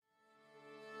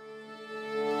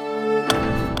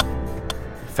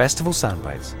Festival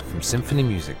soundbites from symphony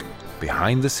music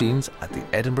behind the scenes at the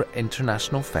Edinburgh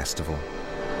International Festival.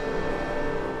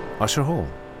 Usher Hall,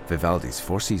 Vivaldi's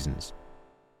Four Seasons.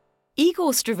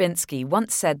 Igor Stravinsky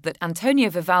once said that Antonio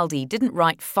Vivaldi didn't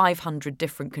write 500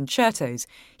 different concertos.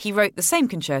 He wrote the same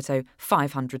concerto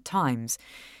 500 times.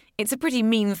 It's a pretty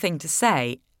mean thing to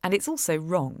say, and it's also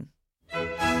wrong.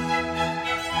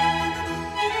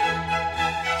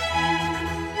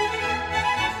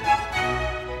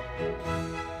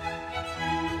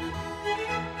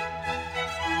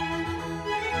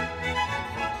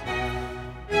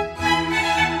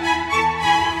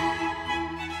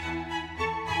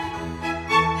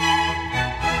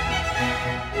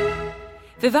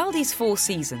 Vivaldi's Four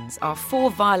Seasons are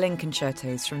 4 violin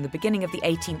concertos from the beginning of the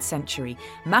 18th century,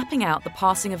 mapping out the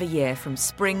passing of a year from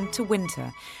spring to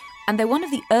winter. And they're one of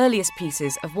the earliest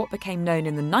pieces of what became known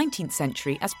in the 19th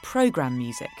century as programme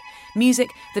music,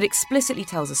 music that explicitly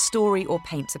tells a story or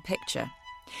paints a picture.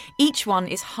 Each one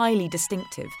is highly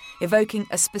distinctive, evoking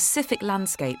a specific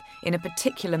landscape in a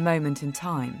particular moment in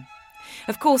time.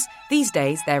 Of course, these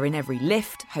days they're in every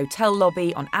lift, hotel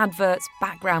lobby, on adverts,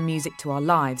 background music to our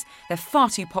lives. They're far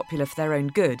too popular for their own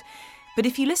good. But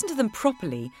if you listen to them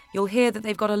properly, you'll hear that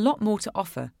they've got a lot more to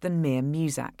offer than mere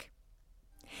Muzak.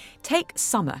 Take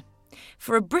Summer.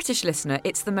 For a British listener,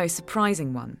 it's the most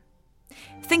surprising one.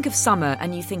 Think of summer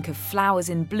and you think of flowers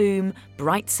in bloom,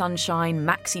 bright sunshine,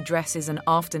 maxi dresses and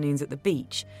afternoons at the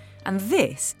beach. And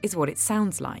this is what it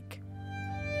sounds like.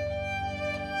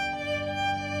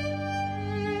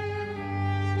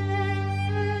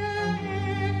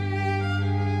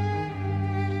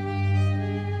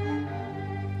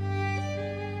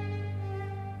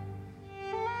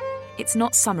 It's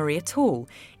not summery at all.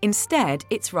 Instead,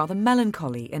 it's rather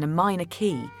melancholy in a minor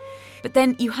key. But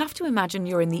then you have to imagine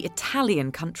you're in the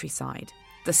Italian countryside.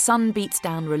 The sun beats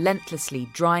down relentlessly,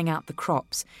 drying out the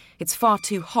crops. It's far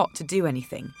too hot to do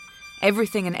anything.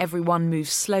 Everything and everyone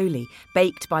moves slowly,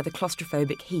 baked by the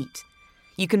claustrophobic heat.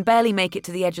 You can barely make it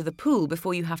to the edge of the pool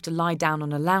before you have to lie down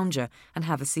on a lounger and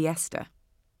have a siesta.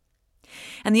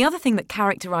 And the other thing that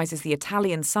characterises the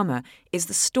Italian summer is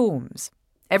the storms.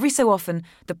 Every so often,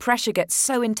 the pressure gets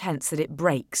so intense that it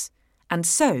breaks, and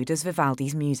so does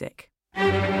Vivaldi's music.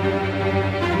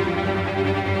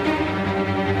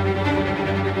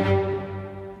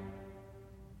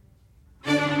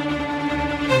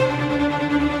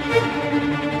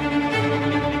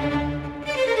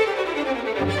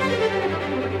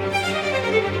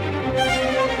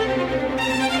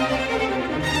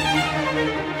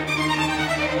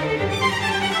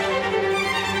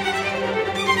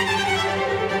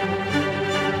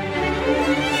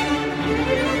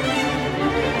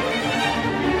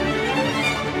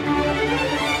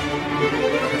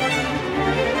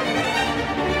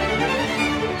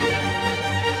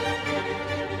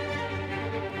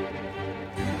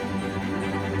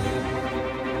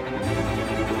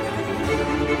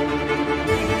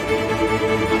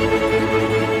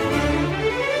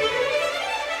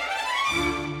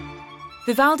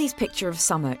 Vivaldi's picture of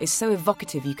summer is so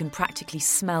evocative you can practically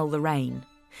smell the rain.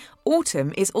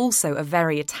 Autumn is also a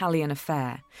very Italian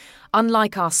affair.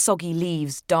 Unlike our soggy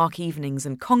leaves, dark evenings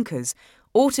and conkers,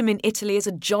 autumn in Italy is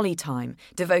a jolly time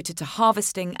devoted to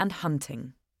harvesting and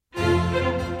hunting.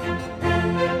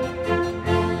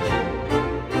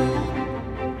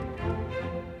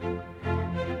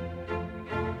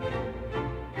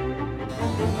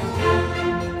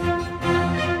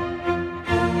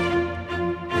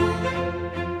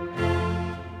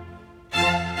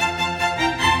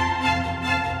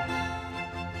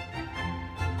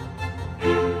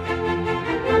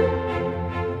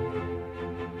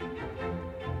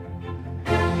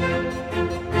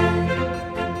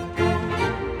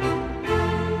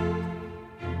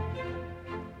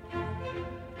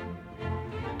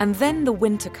 And then the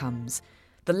winter comes,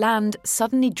 the land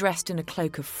suddenly dressed in a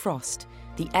cloak of frost,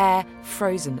 the air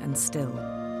frozen and still.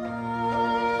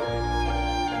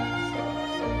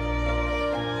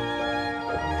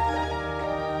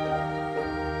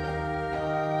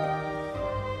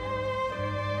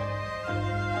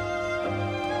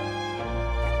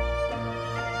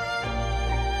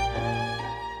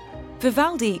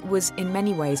 Vivaldi was in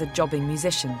many ways a jobbing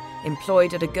musician,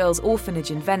 employed at a girls'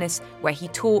 orphanage in Venice where he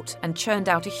taught and churned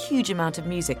out a huge amount of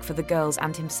music for the girls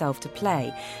and himself to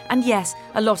play. And yes,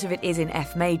 a lot of it is in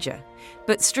F major.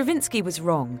 But Stravinsky was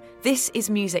wrong. This is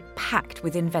music packed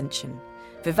with invention.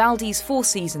 Vivaldi's Four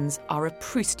Seasons are a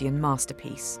Proustian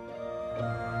masterpiece.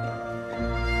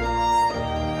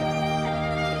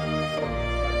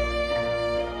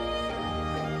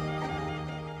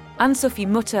 Anne-Sophie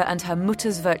Mutter and her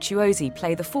Mutter's Virtuosi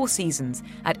play the Four Seasons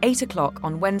at 8 o'clock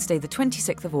on Wednesday the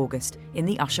 26th of August in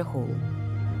the Usher Hall.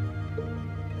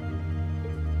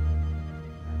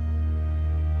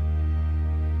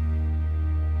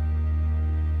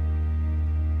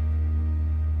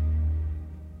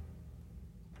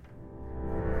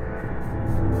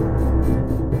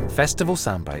 Festival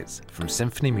soundbites from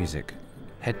Symphony Music.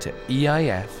 Head to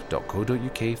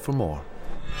eif.co.uk for more.